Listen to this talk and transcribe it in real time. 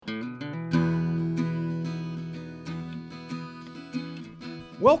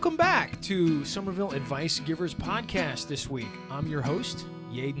Welcome back to Somerville Advice Givers Podcast this week. I'm your host,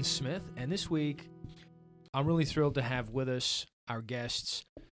 Yaden Smith, and this week I'm really thrilled to have with us our guests,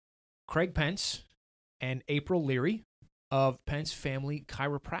 Craig Pence and April Leary of Pence Family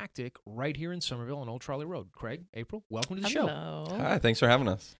Chiropractic right here in Somerville on Old Trolley Road. Craig, April, welcome to the show. Hi, thanks for having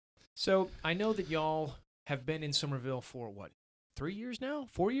us. So I know that y'all have been in Somerville for, 3 years now?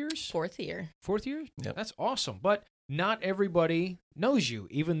 4 years? Fourth year. Fourth year? Yep. That's awesome. But not everybody knows you,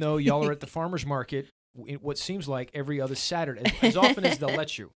 even though y'all are at the farmer's market what seems like every other Saturday, as often as they'll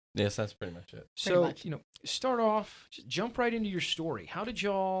let you. Yes, that's pretty much it. So, start off, just jump right into your story. How'd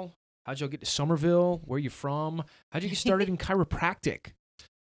y'all get to Somerville? Where you from? How'd you get started in chiropractic?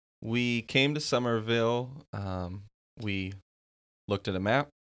 We came to Somerville. We looked at a map.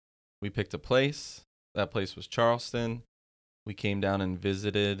 We picked a place. That place was Charleston. We came down and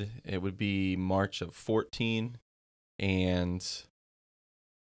visited. It would be March of 14, and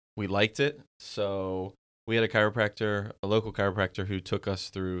we liked it. So we had a local chiropractor who took us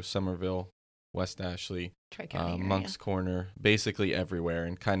through Somerville, West Ashley, Moncks Corner, basically everywhere,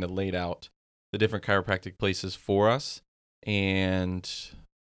 and kind of laid out the different chiropractic places for us. And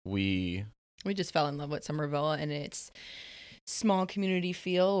we just fell in love with Somerville and its small community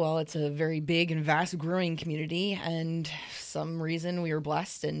feel. Well, it's a very big and vast growing community, and for some reason we were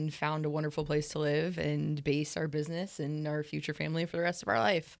blessed and found a wonderful place to live and base our business and our future family for the rest of our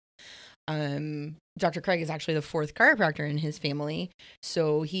life. Dr. Craig is actually the fourth chiropractor in his family,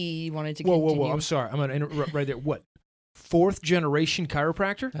 so he wanted to continue. Whoa, I'm sorry. I'm going to interrupt right there. What? Fourth generation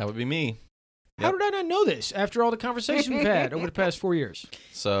chiropractor? That would be me. How did I not know this after all the conversations we've had over the past 4 years?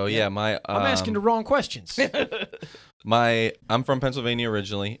 So, I'm asking the wrong questions. I'm from Pennsylvania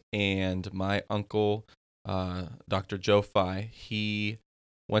originally, and my uncle, Dr. Joe Fye, he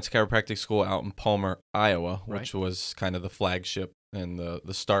went to chiropractic school out in Palmer, Iowa, which was kind of the flagship and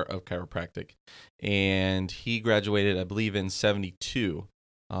the start of chiropractic. And he graduated, I believe, in 72,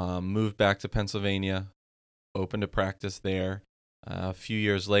 moved back to Pennsylvania, opened a practice there. A few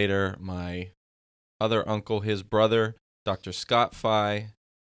years later, my other uncle, his brother, Dr. Scott Fye,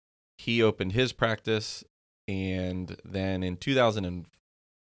 he opened his practice. And then in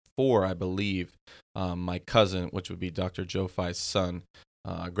 2004, I believe, my cousin, which would be Dr. Joe Fye's son,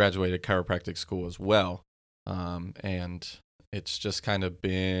 graduated chiropractic school as well. And it's just kind of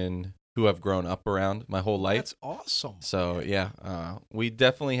been who I've grown up around my whole life. That's awesome. So, we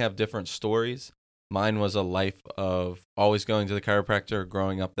definitely have different stories. Mine was a life of always going to the chiropractor,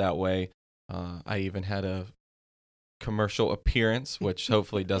 growing up that way. I even had a commercial appearance, which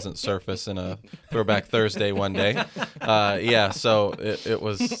hopefully doesn't surface in a Throwback Thursday one day. So it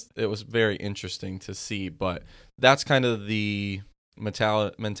was very interesting to see, but that's kind of the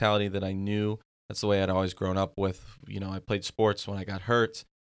mentality that I knew. That's the way I'd always grown up with. I played sports when I got hurt.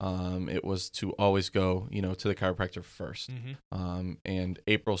 It was to always go, to the chiropractor first. Mm-hmm. And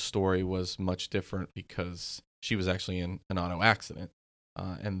April's story was much different because she was actually in an auto accident.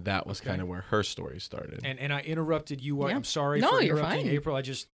 And that was kind of where her story started. And I interrupted you. Yeah. I'm sorry No, for you're interrupting fine. April.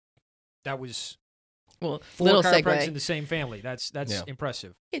 That was four little chiropractors segue in the same family. That's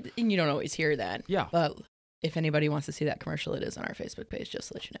impressive. And you don't always hear that. Yeah. But if anybody wants to see that commercial, it is on our Facebook page, just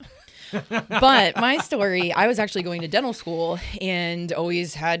to let you know. But my story, I was actually going to dental school and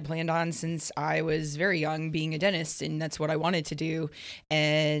always had planned on since I was very young being a dentist, and that's what I wanted to do.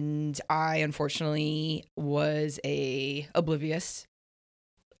 And I unfortunately was a oblivious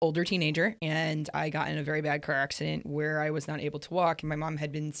older teenager, and I got in a very bad car accident where I was not able to walk, and my mom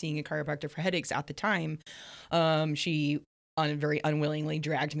had been seeing a chiropractor for headaches at the time. She very unwillingly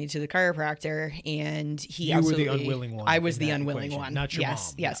dragged me to the chiropractor, and he were the unwilling one. I was the unwilling one. Not your mom.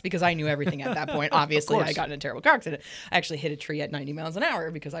 Yes, because I knew everything at that point. Obviously, I got in a terrible car accident. I actually hit a tree at 90 miles an hour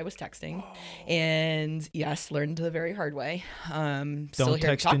because I was texting, and learned the very hard way. Still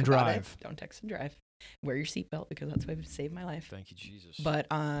here to talk about it. Don't text and drive. Wear your seatbelt because that's what saved my life. Thank you, Jesus. But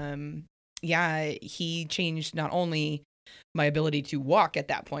he changed not only my ability to walk at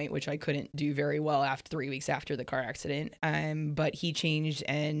that point, which I couldn't do very well after 3 weeks after the car accident. But he changed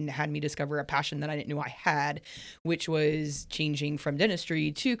and had me discover a passion that I didn't know I had, which was changing from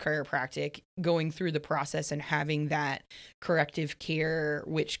dentistry to chiropractic, going through the process and having that corrective care,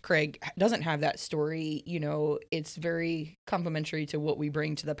 which Craig doesn't have that story. It's very complementary to what we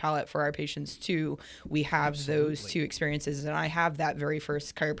bring to the palette for our patients too. We have those two experiences, and I have that very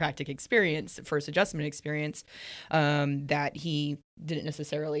first chiropractic experience, first adjustment experience, that he didn't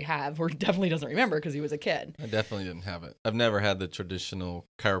necessarily have, or definitely doesn't remember because he was a kid. I definitely didn't have it. I've never had the traditional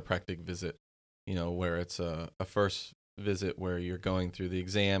chiropractic visit, where it's a first visit where you're going through the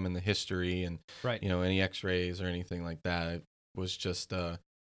exam and the history and, any x-rays or anything like that. It was just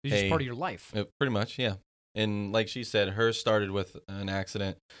It's just part of your life. Pretty much, yeah. And like she said, hers started with an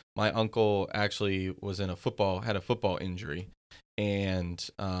accident. My uncle actually had a football injury, and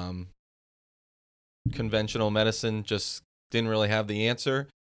conventional medicine just didn't really have the answer.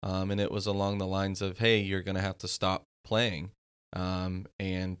 And it was along the lines of, hey, you're going to have to stop playing.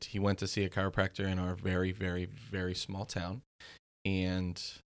 And he went to see a chiropractor in our very, very, very small town. And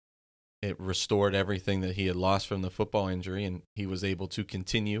it restored everything that he had lost from the football injury, and he was able to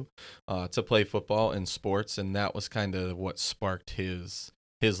continue to play football and sports, and that was kind of what sparked his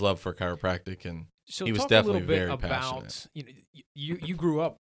love for chiropractic, and so he was talk definitely a little bit very about, passionate. You grew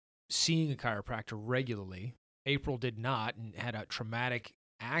up seeing a chiropractor regularly. April did not, and had a traumatic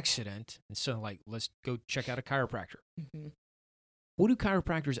accident, and so let's go check out a chiropractor. Mm-hmm. What do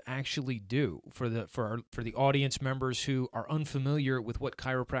chiropractors actually do for the audience members who are unfamiliar with what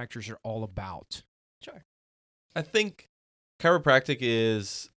chiropractors are all about? Sure. I think chiropractic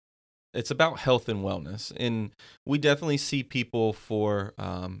it's about health and wellness, and we definitely see people for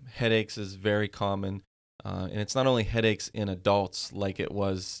headaches is very common, and it's not only headaches in adults like it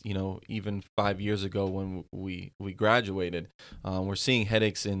was, even 5 years ago when we graduated. We're seeing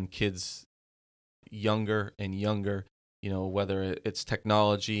headaches in kids younger and younger. Whether it's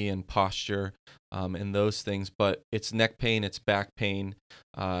technology and posture and those things, but it's neck pain, it's back pain.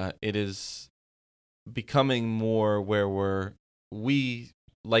 It is becoming more where we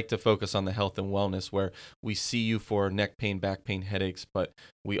like to focus on the health and wellness, where we see you for neck pain, back pain, headaches, but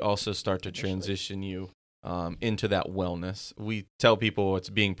we also start to transition you into that wellness. We tell people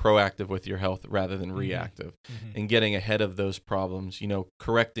it's being proactive with your health rather than reactive, and getting ahead of those problems,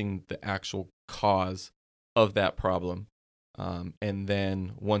 correcting the actual cause of that problem. And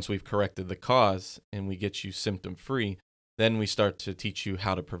then once we've corrected the cause and we get you symptom free, then we start to teach you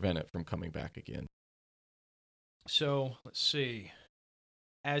how to prevent it from coming back again. So let's see.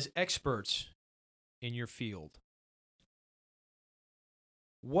 As experts in your field,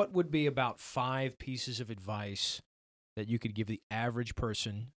 what would be about 5 pieces of advice that you could give the average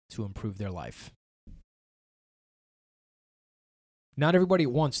person to improve their life? Not everybody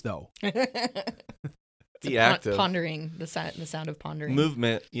at once, though. Be active. Pondering, the sound of pondering.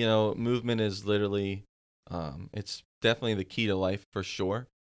 Movement, movement is literally, it's definitely the key to life for sure.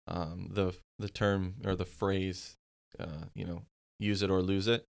 The term or the phrase, use it or lose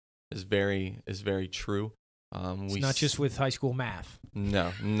it is very true. It's not just with high school math.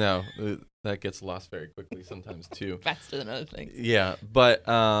 No, that gets lost very quickly sometimes too. Faster than other things. Yeah, but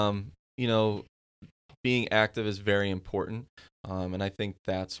being active is very important. And I think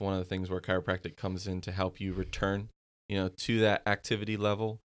that's one of the things where chiropractic comes in to help you return, to that activity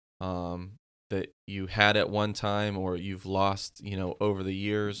level that you had at one time, or you've lost, over the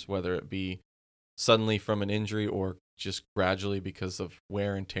years, whether it be suddenly from an injury or just gradually because of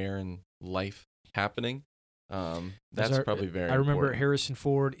wear and tear and life happening. That's probably very important. I remember Harrison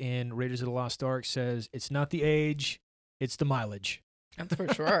Ford in Raiders of the Lost Ark says, it's not the age, it's the mileage. That's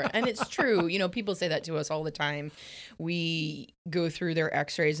for sure. And it's true. People say that to us all the time. We go through their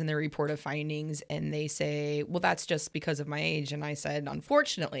x-rays and their report of findings, and they say, well, that's just because of my age. And I said,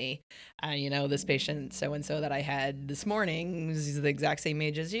 unfortunately, this patient so-and-so that I had this morning is the exact same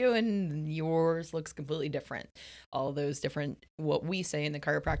age as you, and yours looks completely different. All those different, what we say in the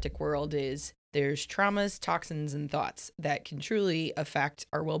chiropractic world is, there's traumas, toxins, and thoughts that can truly affect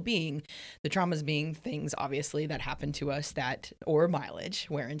our well-being. The traumas being things, obviously, that happen to us or mileage,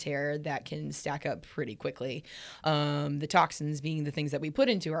 wear and tear, that can stack up pretty quickly. The toxins being the things that we put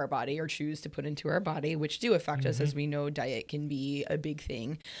into our body or choose to put into our body, which do affect us. As we know, diet can be a big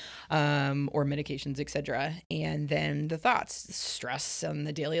thing, or medications, etc. And then the thoughts, stress in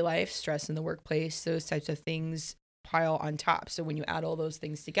the daily life, stress in the workplace, those types of things pile on top. So when you add all those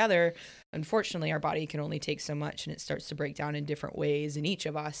things together, unfortunately, our body can only take so much, and it starts to break down in different ways in each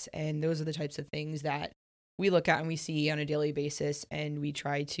of us. And those are the types of things that we look at and we see on a daily basis, and we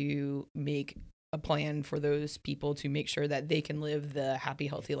try to make a plan for those people to make sure that they can live the happy,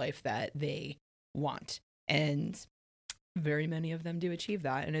 healthy life that they want. And very many of them do achieve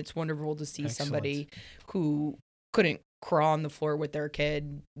that. And it's wonderful to see somebody who couldn't crawl on the floor with their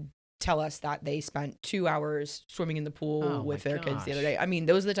kid tell us that they spent 2 hours swimming in the pool with their kids the other day. I mean,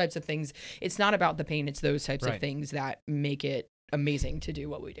 those are the types of things. It's not about the pain. It's those types of things that make it amazing to do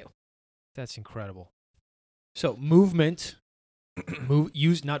what we do. That's incredible. So movement,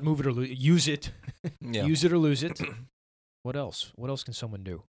 not move it or use it. Yeah. Use it or lose it. What else? What else can someone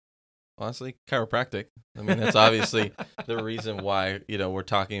do? Honestly, chiropractic. I mean, that's obviously the reason why, we're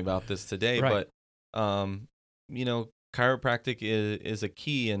talking about this today. Right. But, chiropractic is a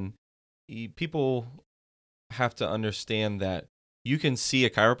key, and people have to understand that you can see a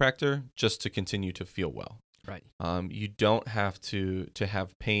chiropractor just to continue to feel well. Right. You don't have to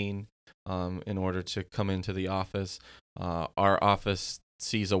have pain in order to come into the office. Our office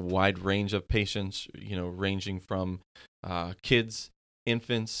sees a wide range of patients, ranging from kids,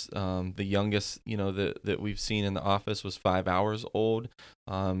 infants. The youngest, that we've seen in the office was 5 hours old.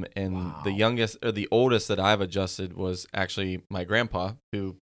 And Wow. the youngest or the oldest that I've adjusted was actually my grandpa,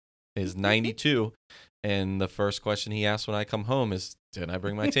 who is 92. And the first question he asks when I come home is, did I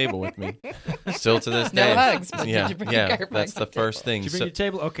bring my table with me? Still to this day. No hugs. But Yeah, did you bring your chiropractic that's the first table? thing. Did you bring your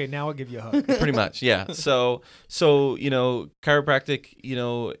table? Okay, now I'll give you a hug. Pretty much, yeah. So chiropractic,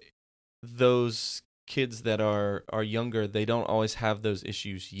 those kids that are younger, they don't always have those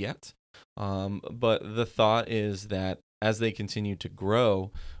issues yet. But the thought is that as they continue to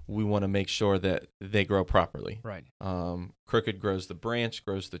grow, we want to make sure that they grow properly. Right. Crooked grows the branch,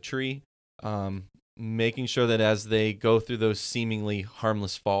 grows the tree. Making sure that as they go through those seemingly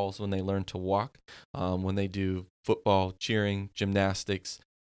harmless falls when they learn to walk, when they do football, cheering, gymnastics,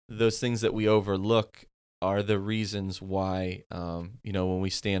 those things that we overlook are the reasons why, when we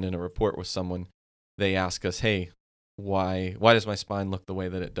stand in a report with someone, they ask us, hey, why does my spine look the way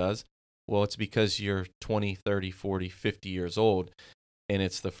that it does? Well, it's because you're 20, 30, 40, 50 years old, and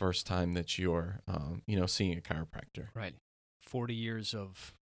it's the first time that you're, seeing a chiropractor. Right. 40 years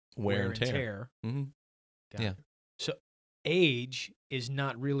of Wear and tear. Mm-hmm. Yeah. So age is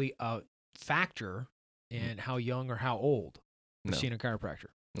not really a factor in how young or how old we're seeing a chiropractor.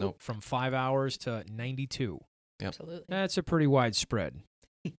 Nope. From 5 hours to 92. Yep. Absolutely. That's a pretty wide spread.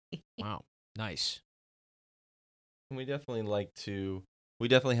 Wow. Nice. We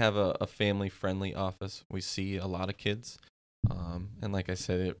definitely have a family-friendly office. We see a lot of kids. And like I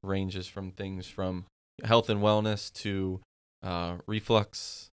said, it ranges from things from health and wellness to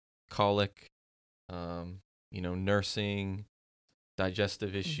reflux, colic, nursing,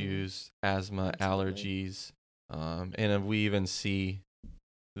 digestive issues, asthma, Absolutely. allergies. And we even see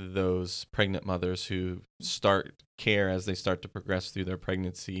those pregnant mothers who start care as they start to progress through their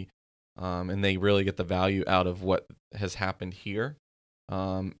pregnancy. And they really get the value out of what has happened here.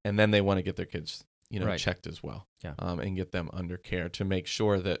 And then they want to get their kids, Right. checked as well. Yeah. And get them under care to make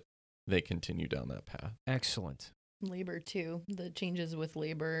sure that they continue down that path. Excellent. Labor too. The changes with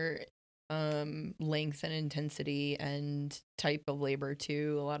labor, length and intensity and type of labor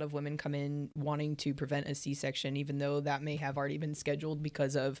too. A lot of women come in wanting to prevent a C-section, even though that may have already been scheduled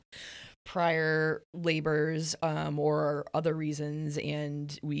because of prior labors or other reasons,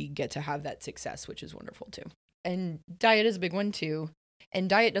 and we get to have that success, which is wonderful too. And diet is a big one too. And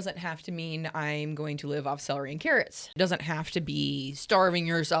diet doesn't have to mean I'm going to live off celery and carrots. It doesn't have to be starving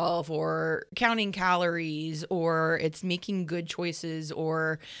yourself or counting calories, or it's making good choices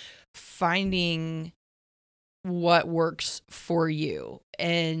or finding what works for you.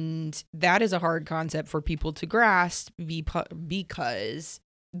 And that is a hard concept for people to grasp because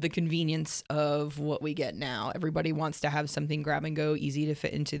the convenience of what we get now. Everybody wants to have something grab and go, easy to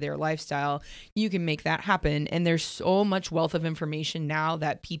fit into their lifestyle. You can make that happen. And there's so much wealth of information now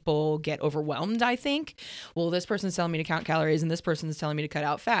that people get overwhelmed, I think. Well, this person's telling me to count calories and this person's telling me to cut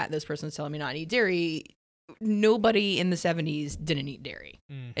out fat. This person's telling me not to eat dairy. Nobody in the 70s didn't eat dairy.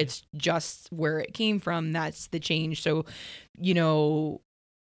 Mm-hmm. It's just where it came from. That's the change. So,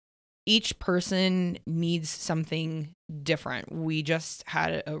 each person needs something different. We just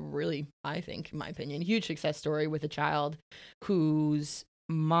had a really, I think, in my opinion, huge success story with a child whose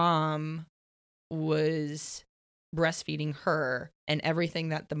mom was breastfeeding her, and everything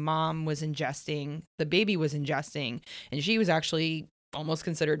that the mom was ingesting, the baby was ingesting, and she was actually almost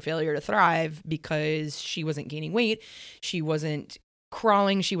considered failure to thrive because she wasn't gaining weight. She wasn't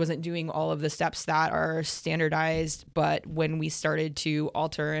crawling. She wasn't doing all of the steps that are standardized. But when we started to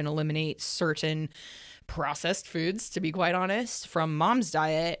alter and eliminate certain processed foods, to be quite honest, from mom's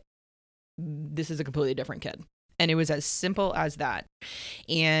diet, this is a completely different kid. And it was as simple as that.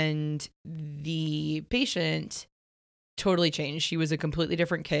 And the patient totally changed. She was a completely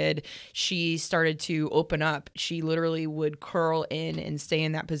different kid. She started to open up. She literally would curl in and stay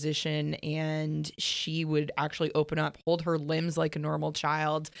in that position, and she would actually open up, hold her limbs like a normal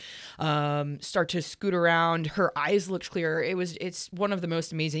child, start to scoot around. Her eyes looked clearer. It's one of the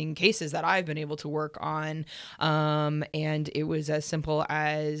most amazing cases that I've been able to work on. And it was as simple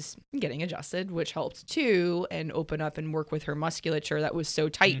as getting adjusted, which helped too, and open up and work with her musculature that was so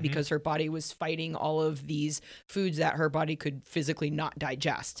tight because her body was fighting all of these foods that her body could physically not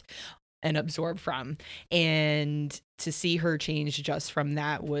digest and absorb from. And to see her change just from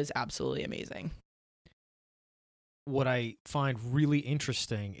that was absolutely amazing. What I find really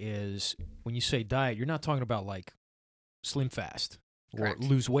interesting is when you say diet, you're not talking about like slim fast or Correct.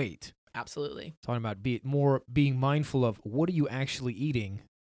 lose weight. Absolutely. Talking about being mindful of what are you actually eating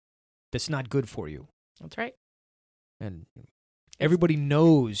that's not good for you. That's right. And everybody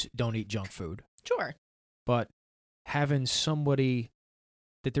knows don't eat junk food, Sure. but having somebody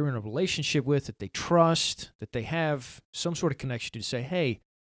that they're in a relationship with, that they trust, that they have some sort of connection to say, hey,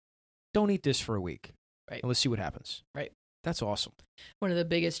 don't eat this for a week. Right. And let's see what happens. Right. That's awesome. One of the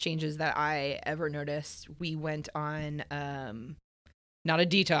biggest changes that I ever noticed, we went on not a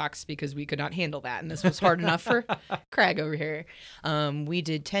detox because we could not handle that. And this was hard enough for Craig over here. We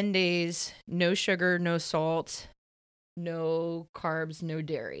did 10 days, no sugar, no salt, no carbs, no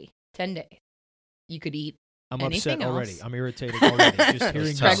dairy. 10 days. You could eat I'm anything upset already. else. I'm irritated already. Just hearing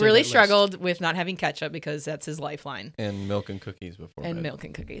you Craig say really that list. struggled with not having ketchup because that's his lifeline. And milk and cookies before And bed. milk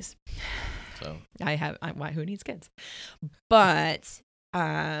and cookies. So Why? Who needs kids? But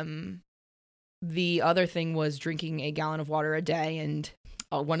the other thing was drinking a gallon of water a day. And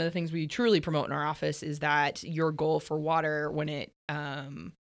one of the things we truly promote in our office is that your goal for water when it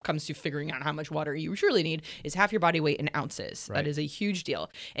comes to figuring out how much water you truly need is half your body weight in ounces. Right. That is a huge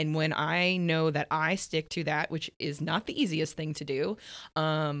deal. And when I know that I stick to that, which is not the easiest thing to do,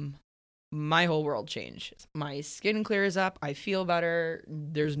 my whole world changes. My skin clears up. I feel better.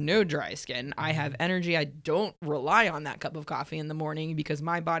 There's no dry skin. I have energy. I don't rely on that cup of coffee in the morning because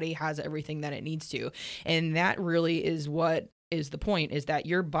my body has everything that it needs to. And that really is what is the point, is that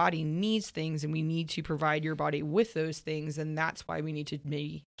your body needs things and we need to provide your body with those things. And that's why we need to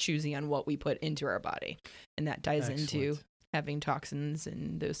be choosy on what we put into our body. And that ties into Excellent. having toxins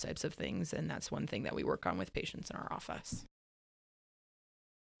and those types of things. And that's one thing that we work on with patients in our office.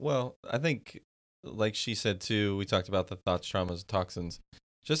 Well, I think, like she said too, we talked about the thoughts, traumas, toxins.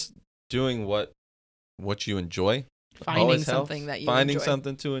 Just doing what you enjoy. Finding always something helps. that you Finding enjoy.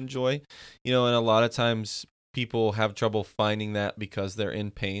 something to enjoy. And a lot of times people have trouble finding that because they're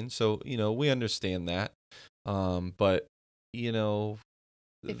in pain. So, we understand that. But,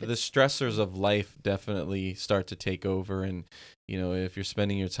 If the it's- stressors of life definitely start to take over. And, if you're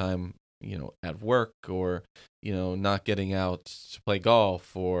spending your time at work or, not getting out to play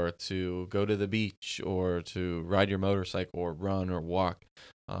golf or to go to the beach or to ride your motorcycle or run or walk,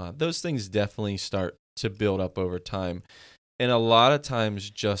 those things definitely start to build up over time. And a lot of times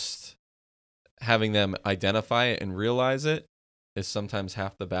just having them identify it and realize it is sometimes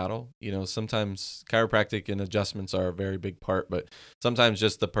half the battle. Sometimes chiropractic and adjustments are a very big part, but sometimes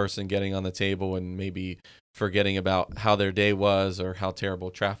just the person getting on the table and maybe forgetting about how their day was or how terrible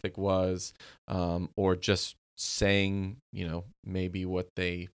traffic was, or just saying, maybe what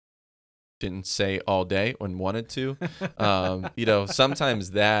they didn't say all day and wanted to.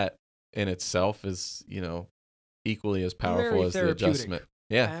 Sometimes that in itself is, equally as powerful Very as the therapeutic. adjustment.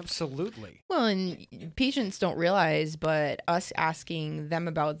 Yeah. Absolutely. Well, and patients don't realize, but us asking them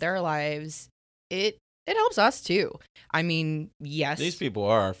about their lives, it helps us too. I mean, yes. These people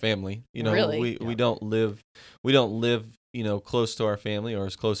are our family. Really? We don't live close to our family or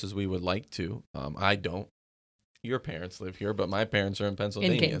as close as we would like to. I don't. Your parents live here, but my parents are in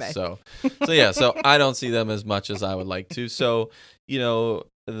Pennsylvania. Cane Bay. So I don't see them as much as I would like to. So,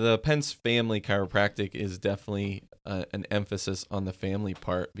 the Pence family chiropractic is definitely an emphasis on the family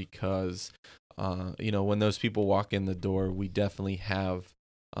part because, when those people walk in the door, we definitely have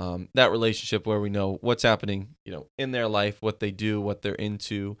that relationship where we know what's happening, in their life, what they do, what they're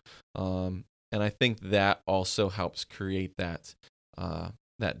into. And I think that also helps create that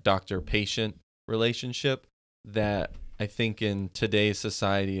doctor-patient relationship that I think in today's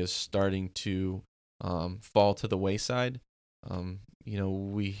society is starting to fall to the wayside.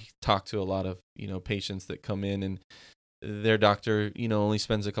 We talk to a lot of, patients that come in and their doctor, only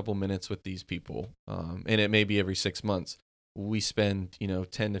spends a couple minutes with these people. And it may be every 6 months. We spend,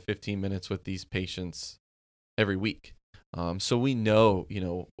 10 to 15 minutes with these patients every week. So we know,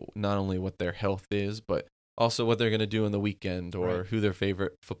 not only what their health is, but also what they're going to do in the weekend or Right. who their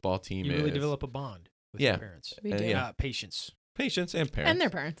favorite football team You is. really develop a bond with Yeah. your parents. We do. Patients. Patients and parents. And their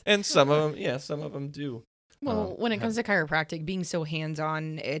parents. And some of them do. Well, when it comes to chiropractic, being so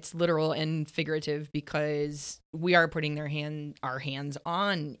hands-on, it's literal and figurative because we are putting our hands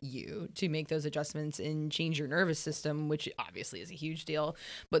on you to make those adjustments and change your nervous system, which obviously is a huge deal.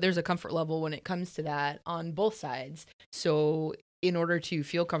 But there's a comfort level when it comes to that on both sides. So in order to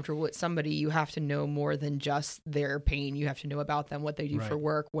feel comfortable with somebody, you have to know more than just their pain. You have to know about them, what they do for Right.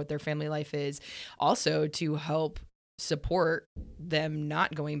 work, what their family life is. Also to help support them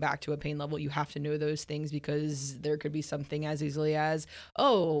not going back to a pain level, you have to know those things, because there could be something as easily as,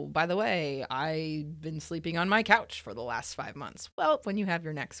 oh, by the way, I've been sleeping on my couch for the last 5 months. Well, when you have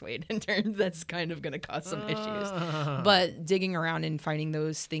your neck swayed in turn, that's kind of going to cause some issues. But digging around and finding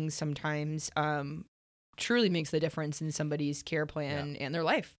those things sometimes truly makes the difference in somebody's care plan and their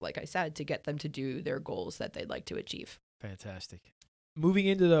life, like I said, to get them to do their goals that they'd like to achieve. Fantastic. Moving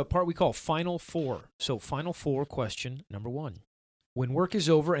into the part we call Final Four. So, Final Four question number 1. When work is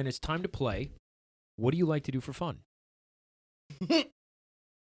over and it's time to play, what do you like to do for fun?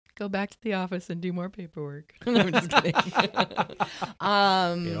 Go back to the office and do more paperwork. No, I'm just kidding.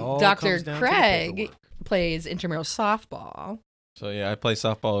 It all Dr. comes down to the Craig paperwork. plays intramural softball. So yeah, I play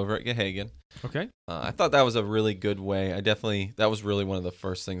softball over at Gahagan. Okay. I thought that was a really good way. That was really one of the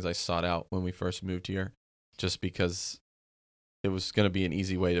first things I sought out when we first moved here, just because it was going to be an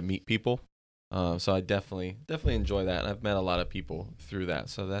easy way to meet people. So I definitely enjoy that. And I've met a lot of people through that.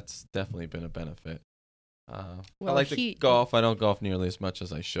 So that's definitely been a benefit. I like to golf. I don't golf nearly as much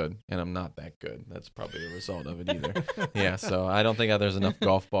as I should, and I'm not that good. That's probably a result of it either. Yeah, so I don't think there's enough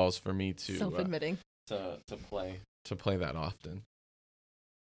golf balls for me to Self-admitting. to play that often.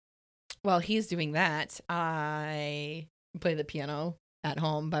 While he's doing that, I play the piano at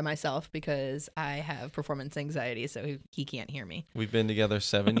home by myself because I have performance anxiety, so he can't hear me. We've been together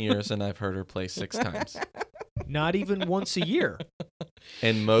 7 years, and I've heard her play 6 times. Not even once a year.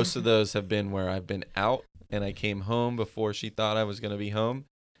 And most of those have been where I've been out, and I came home before she thought I was going to be home,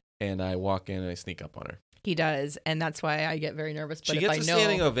 and I walk in and I sneak up on her. He does, and that's why I get very nervous. But she gets a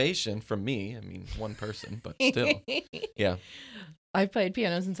standing ovation from me. I mean, one person, but still. Yeah. I've played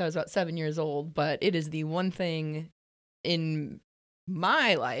piano since I was about 7 years old, but it is the one thing in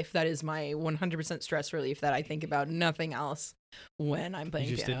my life that is my 100% stress relief that I think about nothing else when I'm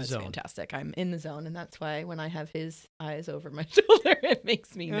playing piano. It's fantastic. I'm in the zone, and that's why when I have his eyes over my shoulder, it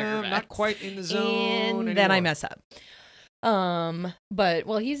makes me nervous. Not quite in the zone and anymore. Then I mess up. But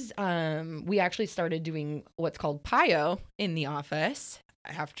we actually started doing what's called PIO in the office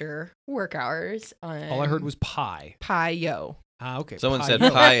after work hours. All I heard was pie. PIO. Okay. Someone said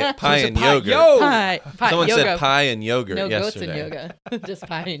pie and yogurt. Someone said pie and yogurt yesterday. No goats and yoga. Just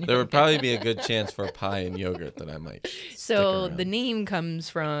pie and yogurt. There would probably be a good chance for a pie and yogurt that I might So the name comes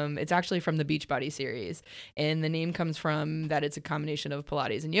from, it's actually from the Beachbody series. And the name comes from that it's a combination of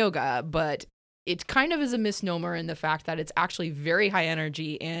Pilates and yoga. But it kind of is a misnomer in the fact that it's actually very high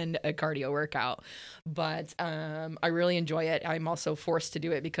energy and a cardio workout. But I really enjoy it. I'm also forced to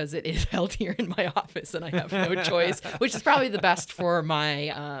do it because it is held here in my office and I have no choice, which is probably the best for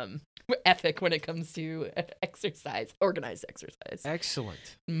my ethic when it comes to exercise, organized exercise.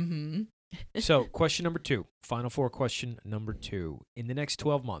 Excellent. Mm-hmm. So question number 2, Final Four question number 2. In the next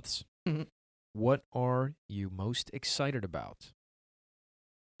 12 months, what are you most excited about?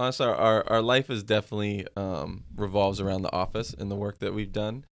 Honestly, our life is definitely revolves around the office and the work that we've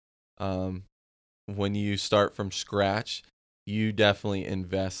done. When you start from scratch, you definitely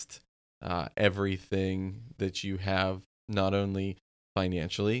invest everything that you have, not only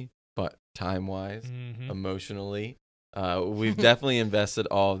financially, but time-wise, emotionally. We've definitely invested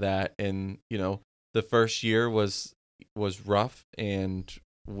all of that. And, the first year was rough, and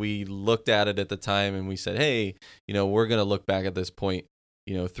we looked at it at the time and we said, hey, we're going to look back at this point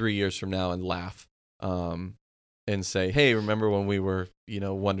 3 years from now and laugh and say, hey, remember when we were,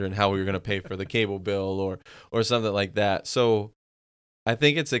 wondering how we were going to pay for the cable bill or something like that. So I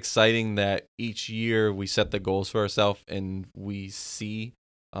think it's exciting that each year we set the goals for ourselves and we see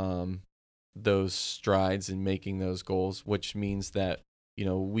those strides in making those goals, which means that,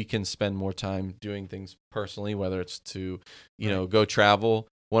 we can spend more time doing things personally, whether it's to, go travel.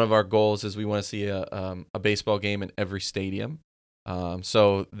 One of our goals is we want to see a baseball game in every stadium.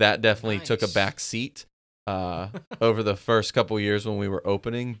 So that definitely took a back seat over the first couple years when we were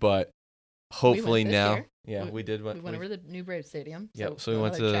opening, but hopefully now, we did. We went over the new Braves Stadium. So we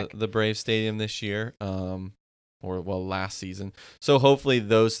went to the Braves Stadium this year, last season. So hopefully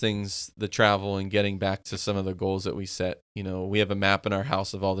those things, the travel and getting back to some of the goals that we set, we have a map in our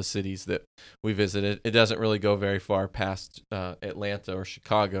house of all the cities that we visited. It doesn't really go very far past Atlanta or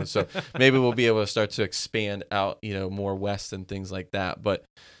Chicago. So maybe we'll be able to start to expand out, more west and things like that. But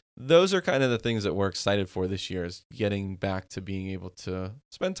those are kind of the things that we're excited for this year, is getting back to being able to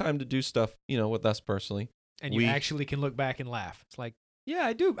spend time to do stuff, with us personally. And you actually can look back and laugh. It's like, yeah,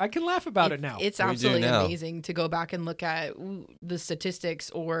 I do. I can laugh about it now. It's absolutely amazing to go back and look at the statistics,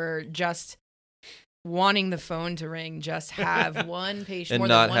 or just wanting the phone to ring, just have one patient, more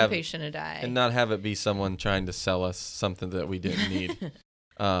than one patient a day. And not have it be someone trying to sell us something that we didn't need.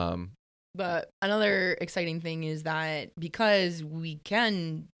 But another exciting thing is that because we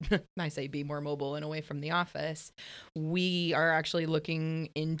can, I say, be more mobile and away from the office, we are actually looking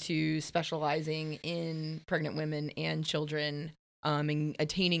into specializing in pregnant women and children, and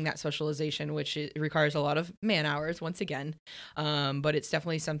attaining that specialization, which requires a lot of man hours once again. But it's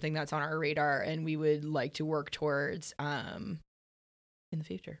definitely something that's on our radar and we would like to work towards in the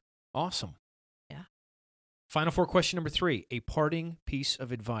future. Awesome. Yeah. Final four, question number 3, a parting piece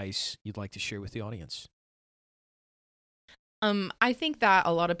of advice you'd like to share with the audience. I think that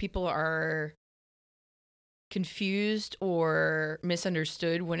a lot of people are confused or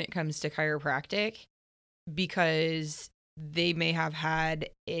misunderstood when it comes to chiropractic because they may have had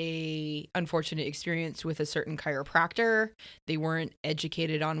a unfortunate experience with a certain chiropractor. They weren't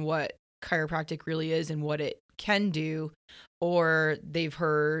educated on what chiropractic really is and what it can do, or they've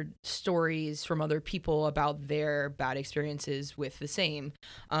heard stories from other people about their bad experiences with the same.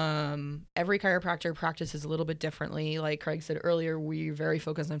 Every chiropractor practices a little bit differently. Like Craig said earlier, we're very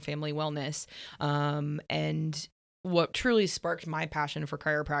focused on family wellness. And what truly sparked my passion for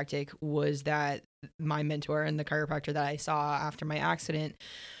chiropractic was that my mentor and the chiropractor that I saw after my accident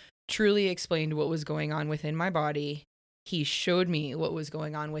truly explained what was going on within my body. He showed me what was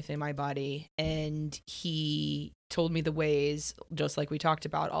going on within my body, and he told me the ways, just like we talked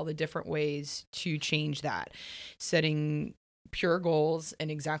about, all the different ways to change that, setting pure goals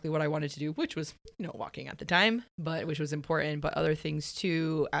and exactly what I wanted to do, which was, walking at the time, but which was important, but other things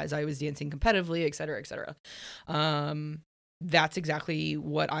too, as I was dancing competitively, et cetera, et cetera. That's exactly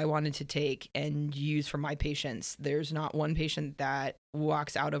what I wanted to take and use for my patients. There's not one patient that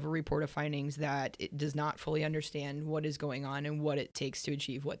walks out of a report of findings that it does not fully understand what is going on and what it takes to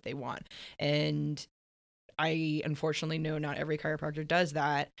achieve what they want. And I unfortunately know not every chiropractor does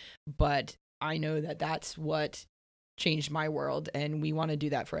that, but I know that that's what changed my world, and we want to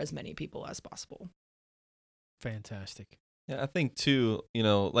do that for as many people as possible. Fantastic. Yeah, I think too,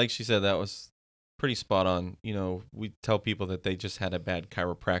 like she said, that was pretty spot on. We tell people that they just had a bad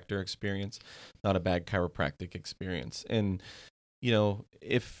chiropractor experience, not a bad chiropractic experience. And,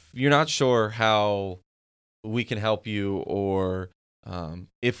 if you're not sure how we can help you or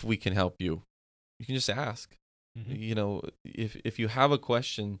if we can help you, you can just ask. Mm-hmm. If you have a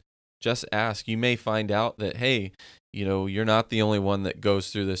question, just ask. You may find out that, hey, you're not the only one that goes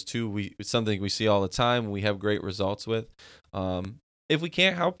through this too. It's something we see all the time. We have great results with. If we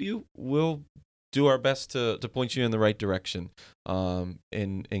can't help you, we'll do our best to point you in the right direction, and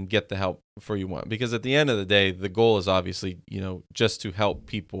get the help for you want. Because at the end of the day, the goal is obviously, just to help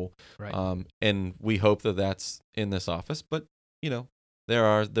people. Right. And we hope that that's in this office. But, there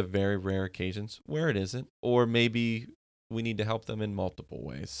are the very rare occasions where it isn't, or maybe we need to help them in multiple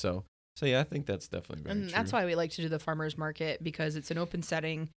ways. So yeah, I think that's definitely very true. And that's why we like to do the farmers market, because it's an open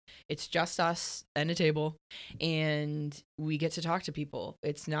setting. It's just us and a table, and we get to talk to people.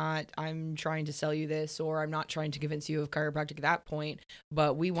 It's not, I'm trying to sell you this, or I'm not trying to convince you of chiropractic at that point,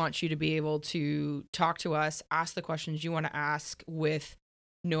 but we want you to be able to talk to us, ask the questions you want to ask with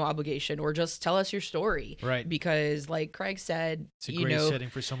no obligation, or just tell us your story. Right. Because like Craig said, it's a great setting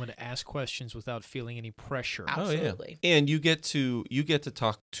for someone to ask questions without feeling any pressure. Absolutely. Oh, yeah. And you get to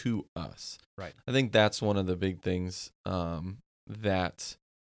talk to us. Right. I think that's one of the big things, that,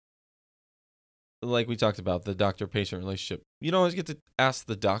 like we talked about, the doctor-patient relationship. You don't always get to ask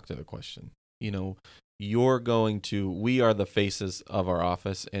the doctor the question. We are the faces of our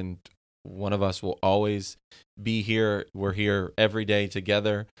office, and one of us will always be here. We're here every day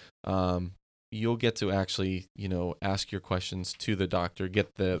together. You'll get to actually, ask your questions to the doctor,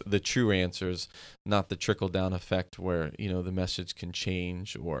 get the true answers, not the trickle-down effect where, the message can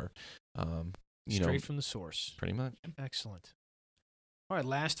change or, straight from the source. Pretty much. Excellent. All right,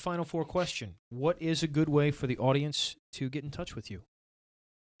 last final four question. What is a good way for the audience to get in touch with you?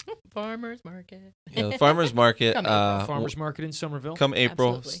 Farmers market. The farmers market. Farmers market in Somerville. Come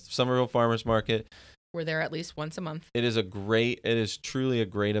April, Absolutely. Somerville Farmers Market. We're there at least once a month. It is truly a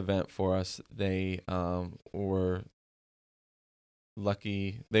great event for us. They were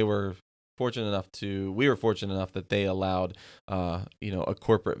lucky. We were fortunate enough that they allowed, a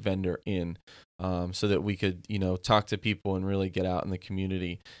corporate vendor in, so that we could, talk to people and really get out in the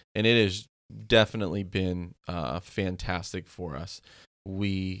community. And it has definitely been fantastic for us.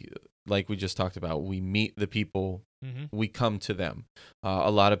 Like we just talked about, we meet the people, we come to them. A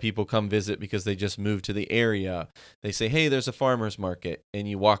lot of people come visit because they just moved to the area. They say, hey, there's a farmer's market, and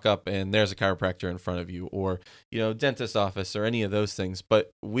you walk up and there's a chiropractor in front of you, or, dentist office, or any of those things. But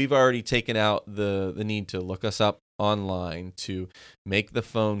we've already taken out the need to look us up online, to make the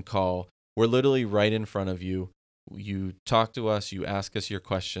phone call. We're literally right in front of you. you talk to us, you ask us your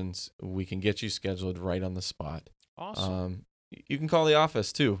questions, we can get you scheduled right on the spot. Awesome. You can call the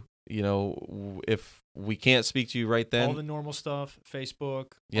office too. If we can't speak to you right then. All the normal stuff,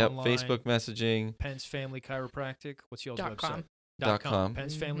 Facebook, Yep, online, Facebook messaging. Pence Family Chiropractic. What's y'all's website? .com. .com.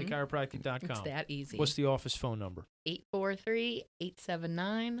 PenceFamilyChiropractic.com. It's that easy. What's the office phone number?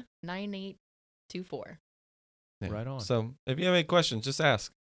 843-879-9824. Yeah. Right on. So if you have any questions, just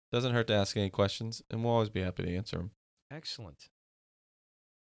ask. Doesn't hurt to ask any questions, and we'll always be happy to answer them. Excellent.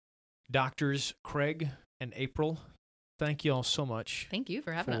 Doctors Craig and April, thank you all so much Thank you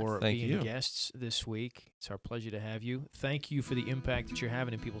for having for us. Thank being you. guests this week. It's our pleasure to have you. Thank you for the impact that you're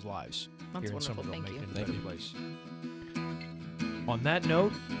having in people's lives That's here in wonderful. Somerville, Thank making you. it a Thank better you. place. On that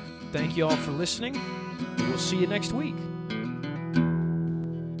note, thank you all for listening. We'll see you next week.